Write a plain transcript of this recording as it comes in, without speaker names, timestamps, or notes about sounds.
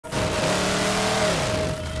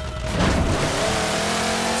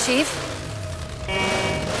Chief.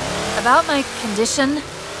 About my condition,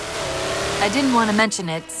 I didn't want to mention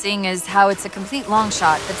it, seeing as how it's a complete long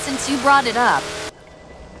shot, but since you brought it up,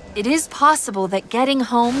 it is possible that getting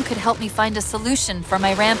home could help me find a solution for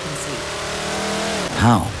my rampancy.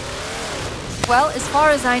 How? Well, as far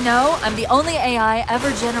as I know, I'm the only AI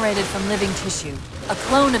ever generated from living tissue. A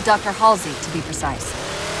clone of Dr. Halsey, to be precise.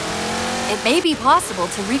 It may be possible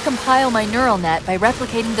to recompile my neural net by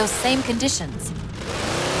replicating those same conditions.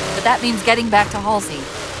 But that means getting back to Halsey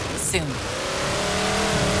soon.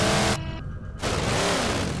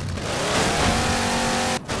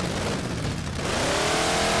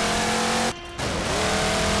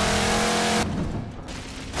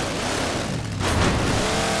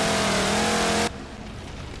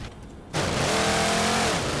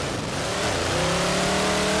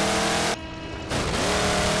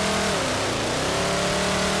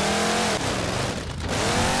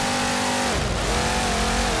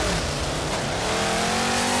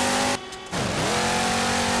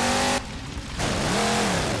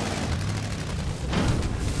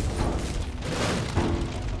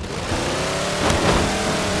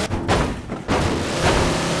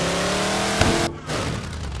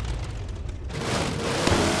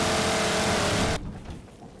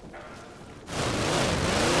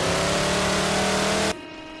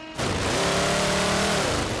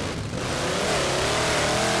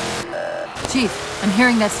 Chief, I'm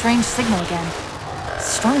hearing that strange signal again.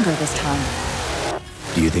 Stronger this time.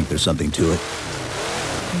 Do you think there's something to it?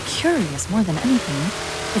 I'm curious more than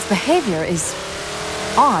anything. Its behavior is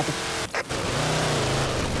odd.